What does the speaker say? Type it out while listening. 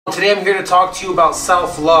Today I'm here to talk to you about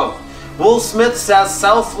self-love. Will Smith says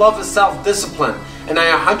self-love is self-discipline, and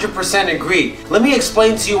I 100% agree. Let me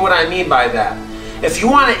explain to you what I mean by that. If you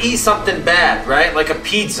want to eat something bad, right, like a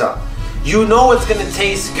pizza, you know it's going to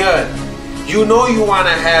taste good. You know you want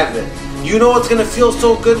to have it. You know it's going to feel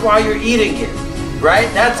so good while you're eating it,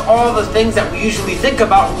 right? That's all the things that we usually think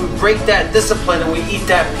about when we break that discipline and we eat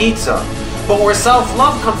that pizza. But where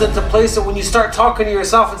self-love comes into place is when you start talking to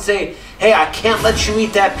yourself and say, hey, I can't let you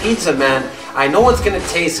eat that pizza, man. I know it's going to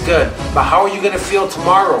taste good, but how are you going to feel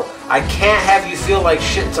tomorrow? I can't have you feel like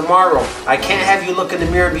shit tomorrow. I can't have you look in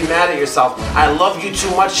the mirror and be mad at yourself. I love you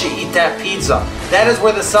too much to eat that pizza. That is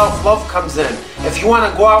where the self-love comes in. If you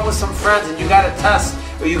want to go out with some friends and you got a test,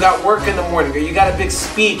 or you got work in the morning, or you got a big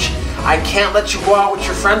speech, I can't let you go out with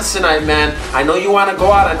your friends tonight, man. I know you want to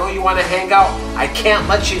go out. I know you want to hang out. I can't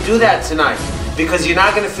let you do that tonight because you're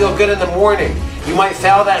not going to feel good in the morning. You might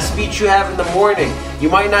fail that speech you have in the morning. You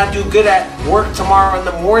might not do good at work tomorrow in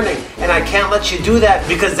the morning, and I can't let you do that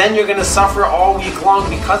because then you're going to suffer all week long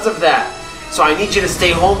because of that. So I need you to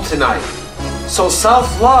stay home tonight. So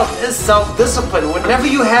self-love is self-discipline. Whenever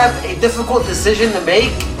you have a difficult decision to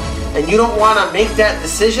make and you don't want to make that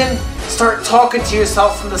decision, start talking to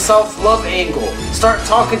yourself from the self-love angle. Start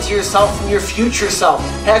talking to yourself from your future self.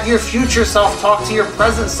 Have your future self talk to your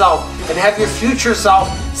present self, and have your future self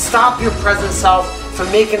stop your present self from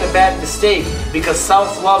making a bad mistake, because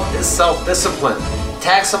self-love is self-discipline.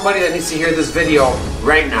 Tag somebody that needs to hear this video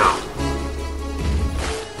right now.